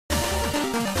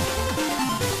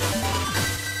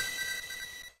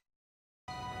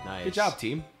Nice. Good job,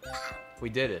 team. We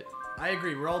did it. I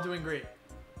agree. We're all doing great.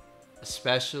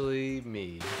 Especially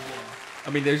me. I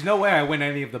mean, there's no way I win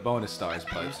any of the bonus stars,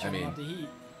 but He's I turning mean, up the heat.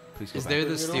 please go Is back. there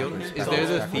the steel? Is there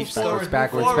the thief forward. sword?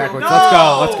 Backwards, Move backwards.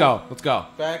 forward. Let's go. Let's go.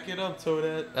 Back it up,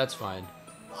 Toadette. That's fine.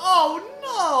 Oh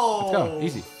no! Let's go.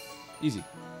 Easy. Easy.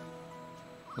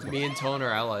 Let's go. Me and Tone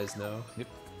are allies now. Yep.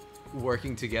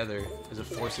 Working together as a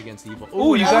force against evil.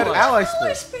 Ooh, you got ally. ally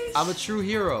split. I'm a true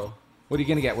hero. What are you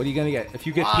gonna get? What are you gonna get? If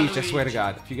you get Peach, I swear to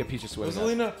God. If you get Peach, I swear to God.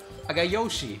 Rosalina. I got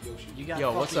Yoshi. You got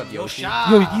Yo, what's fucking up, Yoshi?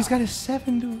 Yo, he's got a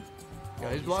 7, dude. Yo,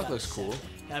 his block looks cool.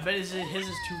 Yeah, I bet his is 2,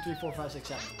 3, 4, 5, 6,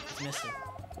 7. It's Mystic.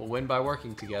 We'll win by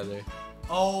working together.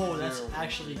 Oh, that's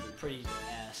actually pretty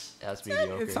ass. That's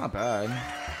mediocre. It's not bad. I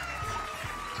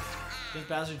think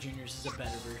Bowser Jr.'s is a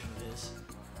better version of his.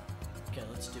 Okay,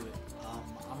 let's do it.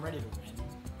 I'm ready to win,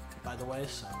 by the way,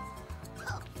 so...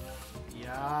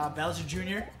 Yeah, Bowser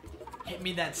Jr. Hit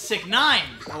me that sick 9!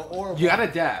 Or You one. got a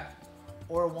dab.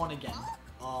 Or 1 again.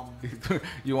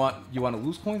 you want to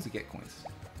lose coins or get coins?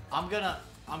 I'm gonna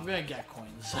get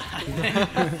coins.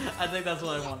 I think that's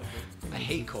what I want to do. I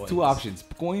hate coins. 2 options: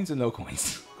 coins or no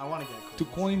coins. I want to get coins. To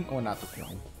coin or not to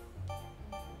coin.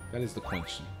 That is the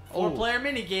question. 4-player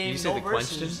minigame, you say no the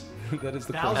versus. That is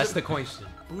the Bowser- question. That's the question.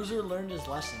 Boozer learned his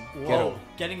lesson. Get over.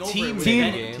 Getting over Team it with team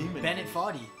Bennett, game. Bennett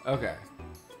Foddy. Okay.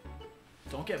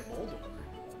 Don't get bowled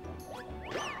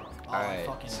over. Oh, Alright,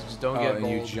 fucking. so just don't Oh, get and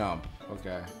you bold. jump.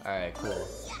 Okay. Alright, cool.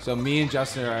 So me and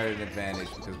Justin are at an advantage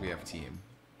because we have team.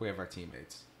 We have our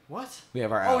teammates. What? We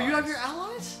have our Oh, allies. you have your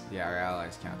allies? Yeah, our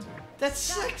allies count too. That's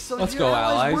sick. So Let's your go,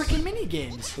 allies allies. work in mini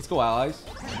games. Let's go, allies.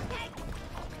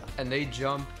 And they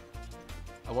jump.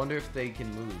 I wonder if they can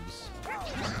lose.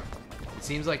 It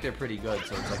seems like they're pretty good,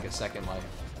 so it's like a second life.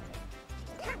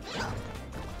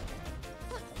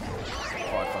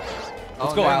 Oh, I fucked up. Oh,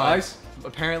 Let's go, never mind. allies.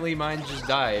 Apparently mine just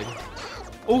died.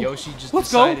 Oh, Yoshi just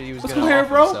let's go. decided he was Let's gonna go, Harry, off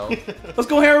bro. himself. Let's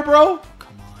go, Harry, bro.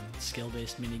 Come on,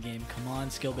 skill-based mini game. Come on,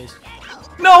 skill-based.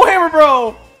 No, Harry,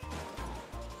 bro.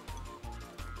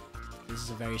 This is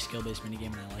a very skill-based mini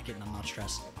game, and I like it, and I'm not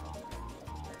stressed.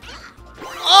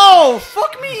 Oh,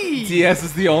 fuck me! DS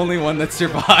is the only one that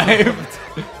survived.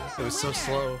 It was so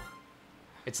slow.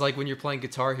 It's like when you're playing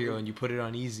Guitar Hero and you put it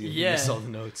on easy and you Yeah. miss all the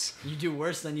notes. You do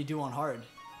worse than you do on hard.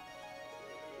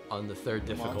 On the third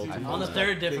difficulty. I On the that.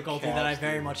 third difficulty that I calves,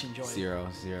 very dude. much enjoy. 0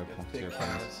 Big points.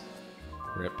 cows.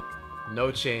 Rip.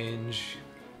 No change.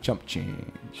 Jump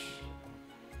change.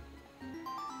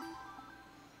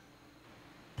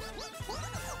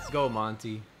 Go,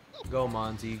 Monty. Go,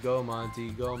 Monty. Go, Monty.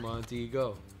 Go, Monty.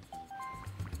 Go.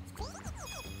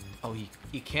 Oh,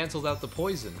 he canceled out the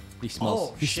poison. He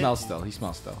smells. Oh, he shit, smells dude. still. He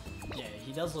smells still. Yeah,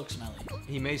 he does look smelly.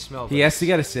 He may smell, He but has to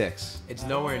get a 6. it's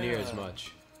nowhere near as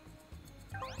much.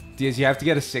 Diaz, you have to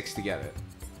get a 6 to get it.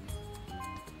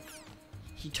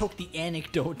 He took the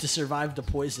anecdote to survive the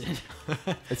poison.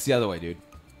 It's the other way, dude.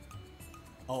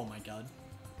 Oh my god.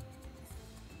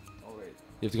 Oh wait.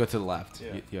 You have to go to the left.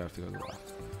 Yeah. You have to go to the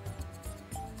left.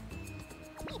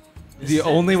 This The is it.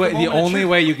 only This is way. The moment of only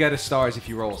truth. way you get a star is if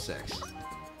you roll a 6.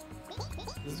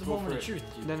 This is the Go moment for of it. truth,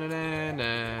 dude. Na na na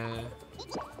na.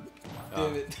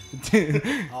 Damn it.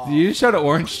 Did you just try to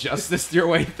orange justice your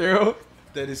way through?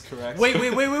 That is correct. Wait,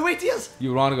 Diaz!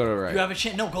 You want to go to the right. You have a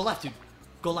chance. No, go left, dude.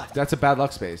 Go left. That's a bad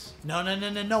luck space. No.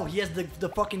 He has the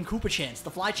fucking Koopa chance,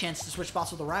 the fly chance to switch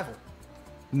spots with a rival.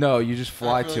 No, you just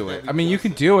fly I feel to like it. that'd I be mean, you close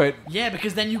can to- do it. Yeah,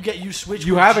 because then you switch.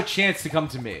 You groups. have a chance to come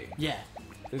to me. Yeah.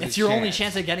 There's It's a your only chance.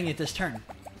 chance at getting it this turn.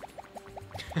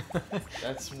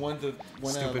 That's one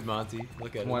Stupid out. Monty.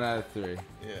 Look at 1 him. out of 3.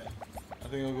 Yeah. I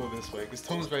think I'll go this way because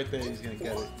Tone's right there. He's gonna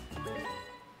get it.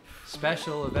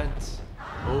 Special events.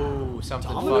 Oh,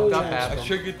 something Domino fucked up chance. I happened.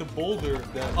 triggered the boulder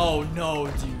that Oh no,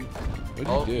 dude. What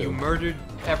Oh, do you do? you murdered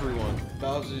everyone.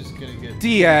 Bowser's gonna get.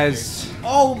 Diaz.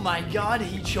 Oh my god,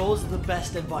 he chose the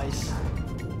best advice.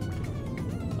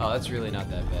 Oh, that's really not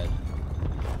that bad.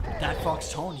 That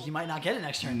fucks Tone. He might not get it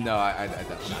next turn. No, Now. I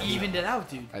definitely. He evened it out,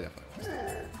 dude. I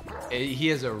definitely. He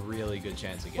has a really good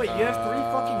chance of Wait, getting you have 3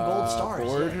 fucking gold stars.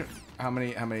 Board.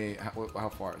 yeah. How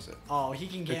far is it? Oh, he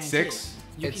can guarantee It's 6?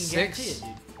 it. You It's can guarantee 6? it,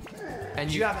 dude.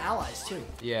 And You have allies too.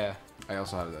 Yeah. I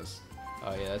also have this.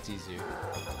 Oh, yeah, that's easier.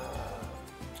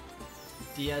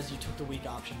 Diaz, you took the weak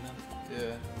option then.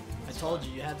 Yeah. I told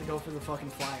you, you had to go for the fucking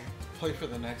flyer. Play for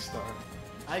the next star.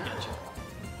 I get you.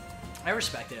 I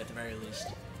respect it at the very least.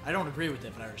 I don't agree with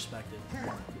it, but I respect it.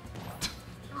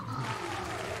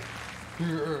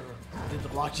 Did the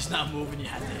block just not move and you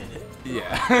had to hit it?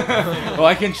 Yeah. Well,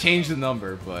 I can change the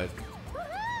number, but.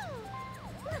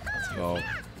 Let's go.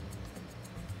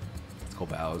 Let's go,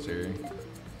 Typical Bowser.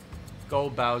 Go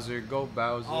Bowser, go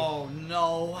Bowser. Oh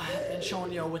no,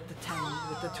 Antonio with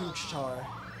the Tooch Tar.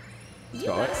 Let's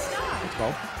go. Let's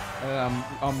go.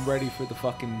 I'm ready for the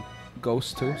fucking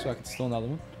ghost too, so I can steal another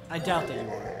one. I doubt that you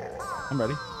are. I'm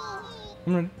ready.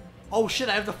 I'm ready. Oh shit,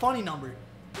 I have the funny number.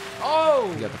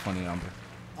 Oh! You got the funny number.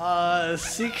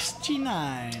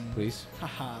 69. Please.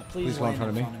 Haha, Please go in land front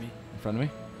of me. In front of me.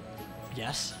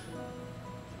 Yes.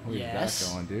 Where's Yes.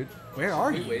 that going, dude? Where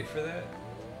are you? Wait for that?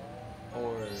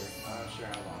 Or I'm not sure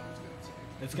how long it's gonna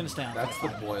take. It's gonna stay on. That's for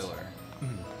the 5 minutes. boiler.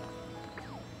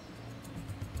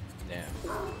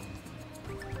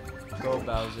 Damn. Go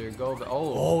Bowser, go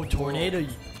Oh! Oh, tornado.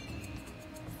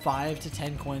 5 to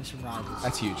 10 coins from rivals.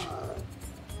 That's huge.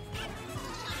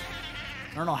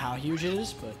 I don't know how huge it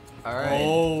is, but. Alright.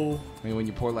 Oh. I mean, when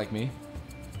you pour like me.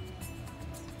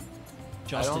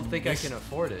 Justin, I don't think this- I can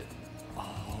afford it.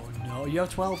 Oh no, you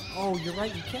have 12. Oh, you're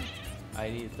right, you can. I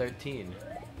need 13.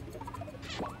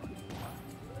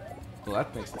 Well,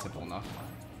 that makes it simple enough.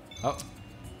 Oh.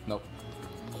 Nope.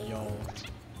 Yo.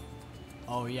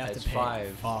 Oh, you have It's to pay.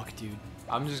 5. Fuck, dude.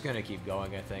 I'm just gonna keep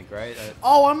going, I think, right?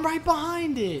 Oh, I'm right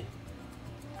behind it.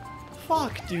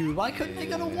 Fuck, dude. Why couldn't they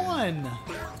get a Yeah. 1?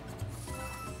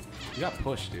 You got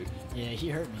pushed, dude. Yeah, he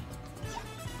hurt me.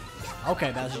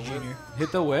 Okay, Bowser Jr.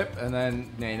 Hit the whip and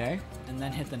then nay nay. And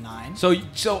then hit the 9. So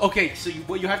okay. So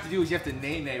what you have to do is you have to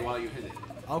nay nay while you hit it.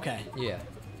 Okay. Yeah.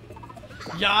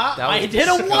 Yeah, That I was did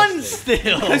a 1 disgusting.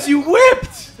 still. Because you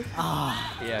whipped.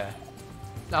 Ah. Yeah.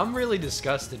 I'm really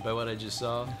disgusted by what I just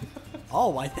saw. Oh,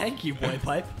 why thank you, Boy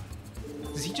Pipe.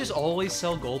 Does he just always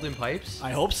sell golden pipes?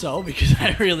 I hope so, because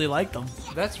I really like them.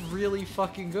 That's really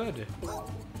fucking good.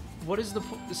 What is the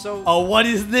so? Oh, what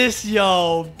is this,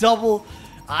 yo? Double.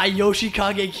 I,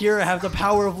 Yoshikage Kira, have the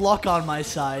power of luck on my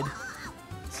side.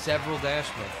 Several dash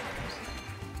mechanisms.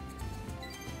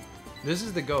 This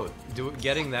is the goat.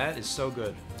 Getting that is so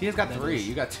good. He has got That 3. is-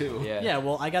 You got 2. Yeah. Yeah,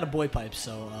 well, I got a Boy Pipe,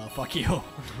 so fuck you.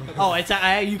 Oh, it's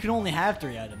you can only have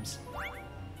 3 items.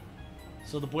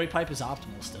 So the Boy Pipe is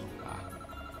optimal still.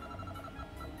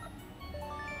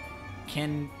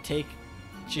 Can take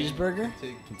cheeseburger.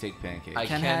 Can take pancakes. I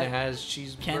Ken Ken ha- has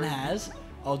cheeseburger. Ken has.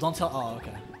 Oh, don't tell. Oh,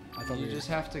 okay. I thought You we were- just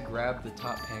have to grab the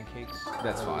top pancakes.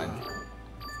 That's fine.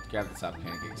 Grab the top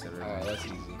pancakes. Alright, that's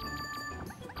easy.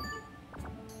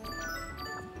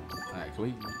 Alright, can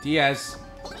we? Diaz.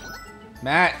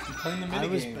 Matt. Playing the I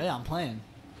was. minigame. Yeah, I'm playing.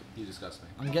 You disgust me.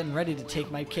 I'm getting ready to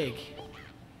take my cake.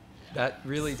 That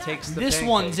really takes the This pancake.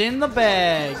 one's in the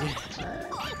bag.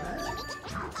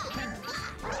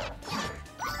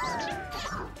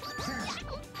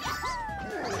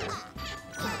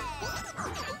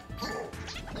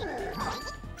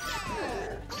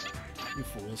 You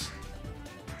fools.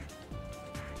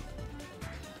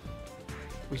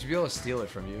 We should be able to steal it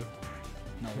from you.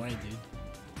 No way, dude.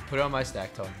 Put it on my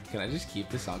stack, Tom. Can I just keep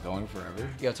this on going forever?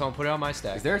 Yo, Tom, put it on my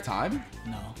stack. Is there a time?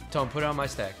 No. Tom, put it on my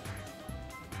stack.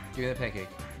 Give me the pancake.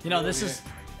 You know, this is.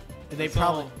 They It's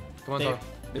probably. all- Come on, They- Tom.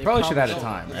 They probably should have should- a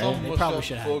time, It's right? all They mushed probably up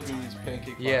should have a Fogarty's time, right?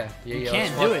 pancake Yeah, box. yeah, You yeah.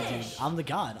 can't let's do watch- it, dude. I'm the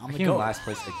god. I'm I the came in goat. last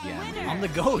place again, dude. I'm the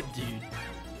goat, dude.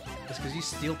 That's because you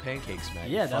steal pancakes, man.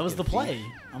 Yeah, You that was the fucking play. thief.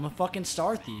 I'm a fucking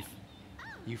star thief.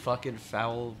 You fucking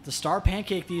foul. The star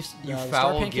pancake thieves. You The star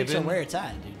foul pancakes gibbon. are where it's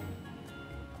at, dude.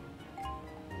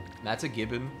 That's a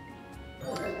gibbon.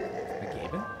 A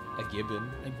gibbon? A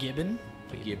gibbon. A gibbon.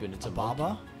 A gibbon. It's A a baba.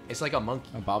 monkey. It's like a monkey.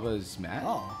 Baba is Matt?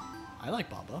 Oh, I like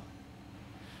baba.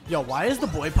 Yo, why is the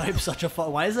boy pipe such a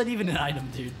fun? Why is that even an item,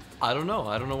 dude? I don't know.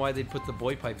 I don't know why they put the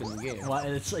boy pipe in the game. Why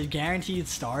it's a guaranteed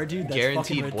star, dude. That's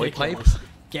Guaranteed fucking boy ridiculous. pipe?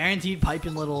 Guaranteed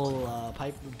piping little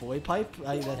pipe boy pipe.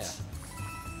 That's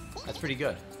That's pretty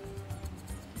good.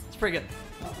 it's pretty good.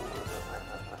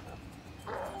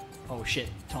 Oh shit,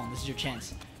 Tone, this is your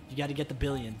chance. You got to get the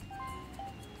billion.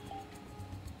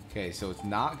 Okay, so it's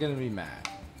not gonna be Matt.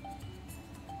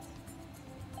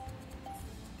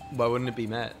 Why wouldn't it be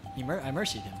Matt? I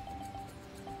mercied him.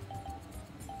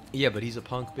 Yeah, but he's a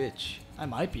punk bitch. I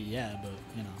might be, yeah, but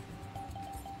you know.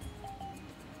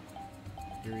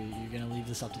 You're gonna leave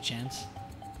this up to chance?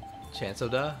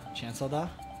 Chansoda? Chancelda?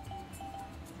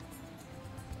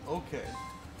 Okay.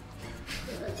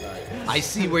 I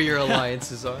see where your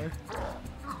alliances are.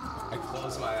 I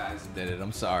closed my eyes and did it.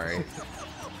 I'm sorry.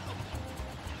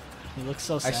 He looks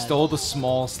so I sad. stole the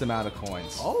smallest amount of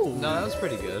coins. Oh! No, that was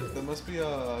pretty good. There must be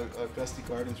a Gusty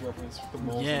Gardens reference for the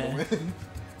moles Yeah. in the wind.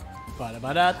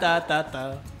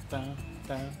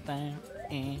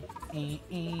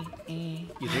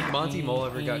 You think Monty Mole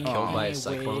ever got killed by a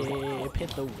cyclone? Whip, hit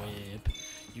the whip.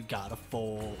 You got a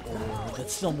full orb.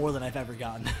 That's still more than I've ever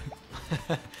gotten.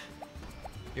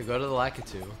 You go to the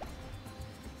Lakitu.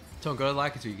 Don't go to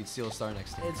Lakitu. You can steal a star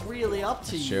next time. It's really up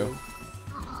to That's you. true.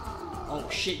 Oh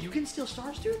shit, you can steal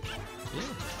stars, dude? Yeah.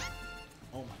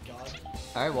 Oh my god.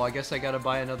 All right. Well, I guess I gotta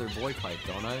buy another boy pipe,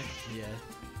 don't I? Yeah.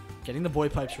 Getting the boy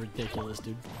pipe's ridiculous,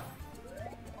 dude.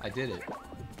 I did it.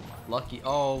 Lucky.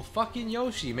 Oh, fucking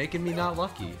Yoshi, making me not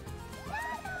lucky.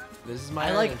 This is my.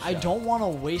 I don't want to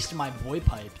waste my boy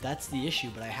pipe. That's the issue,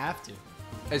 but I have to.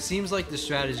 It seems like the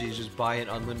strategy is just buy an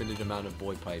unlimited amount of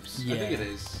boy pipes. Yeah. I think it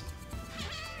is.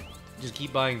 Just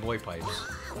keep buying boy pipes.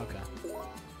 Okay.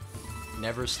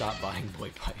 Never stop buying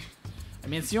boy pipe. I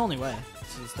mean, it's the only way.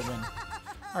 It's the win.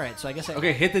 All right, so I guess I.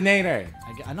 Okay, hit the nade.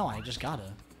 I know. I just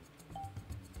gotta.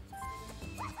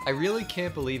 I really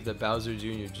can't believe that Bowser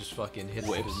Jr. just fucking hits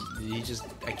Whips. He just.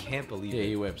 I can't believe Yeah, it.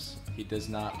 he whips. He does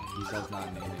not nade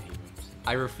it, he whips.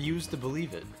 I refuse to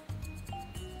believe it.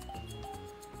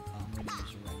 I'm gonna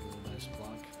use a regular dice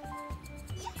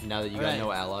block. Now that you got Alright.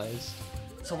 no allies.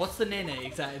 So what's the nene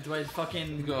exactly? Do I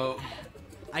fucking Go.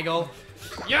 I go.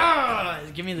 Yeah.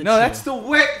 Give me the. No, two. that's the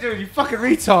whip, dude. You fucking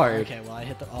retard. Okay, well I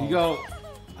hit the. Oh, You go.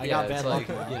 I Yeah, got it's bad like,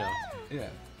 luck. you know. Yeah,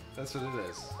 that's what it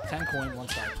is. 10 coin, 1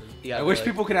 star, please. Yeah, I wish like-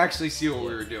 people could actually see what we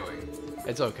were doing.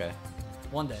 It's okay.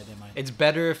 One day they might. It's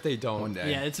better if they don't. One day.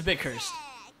 Yeah, it's a bit cursed.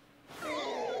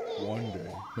 One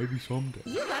day. Maybe someday.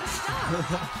 You got a star.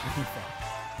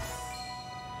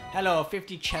 Hello,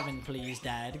 50 Chevin, please,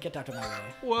 Dad. Get out of my way.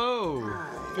 Whoa.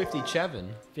 50 Chevin.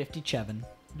 50 Chevin.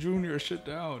 Junior, sit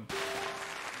down.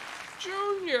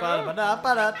 Junior.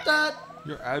 Ba-da-ba-da-ba-da.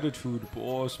 Your attitude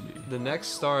bores me. The next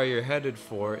star you're headed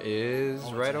for is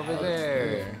Oh, right it's over Alex.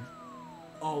 there.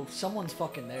 Oh, someone's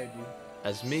fucking there, dude.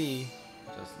 That's me.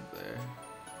 Justin's there.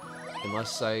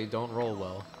 Unless I don't roll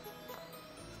well.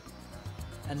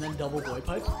 And then double boy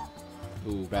pipe.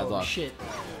 Ooh, bad oh, luck. shit.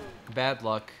 Bad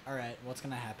luck. All right, what's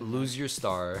gonna happen? Lose your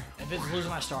star. If it's losing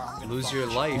my star, I'm gonna Lose fucking your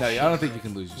shit. life. No, I don't think you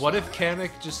can lose. Your What star. if Kamek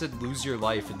just said lose your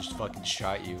life and just fucking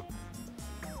shot you?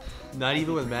 Not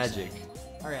even with magic.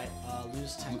 All right,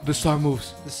 lose 10. the star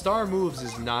moves? The star moves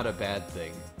is not a bad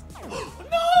thing.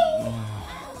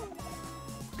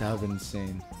 That would be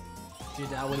insane. Dude,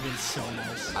 that would have been so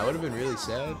nice. I would have been really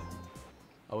sad.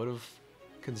 I would have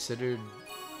considered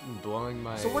blowing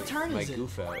my So what turn my is it?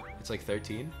 goof out. It's like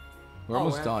 13. We're Oh,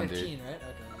 almost at done, 15, dude. right?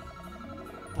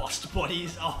 Okay. Bust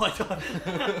buddies. Oh, I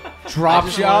thought. Drop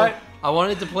just shot. I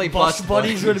wanted to play Bust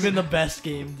buddies would have been the best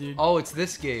game, dude. Oh, it's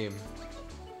this game.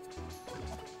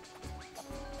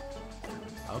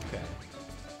 Okay.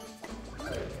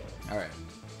 All right.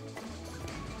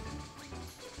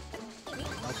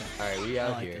 Okay. All right, we I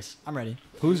out like here. this. I'm ready.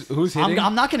 Who's hitting?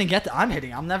 I'm not gonna get. I'm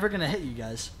hitting. I'm never gonna hit you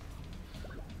guys.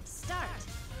 Start.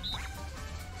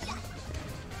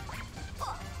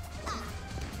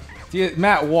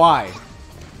 Matt, why?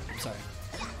 I'm sorry.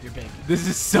 You're big. This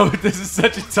is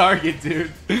such a target,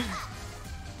 dude.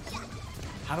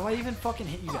 How do I even fucking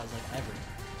hit you guys like ever?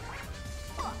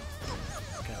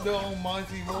 Okay. No,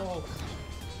 Monty Mole.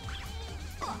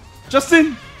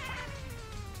 Justin.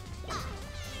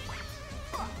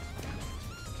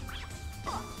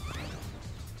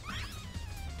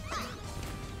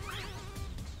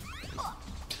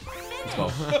 Let's go.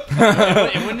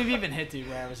 It wouldn't have even hit you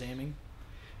where I was aiming.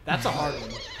 That's a hard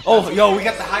one. Oh, yo, we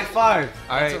got the high five.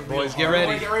 All right, boys, get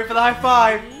ready. Get ready for the high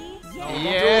five.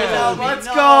 Yeah. Let's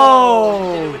No,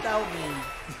 go. Did it without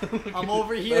me. I'm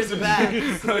over here in the back.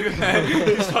 Look at that.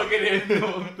 He's fucking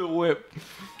hitting the whip.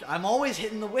 I'm always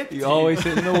hitting the whip. You dude. always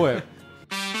hitting the whip.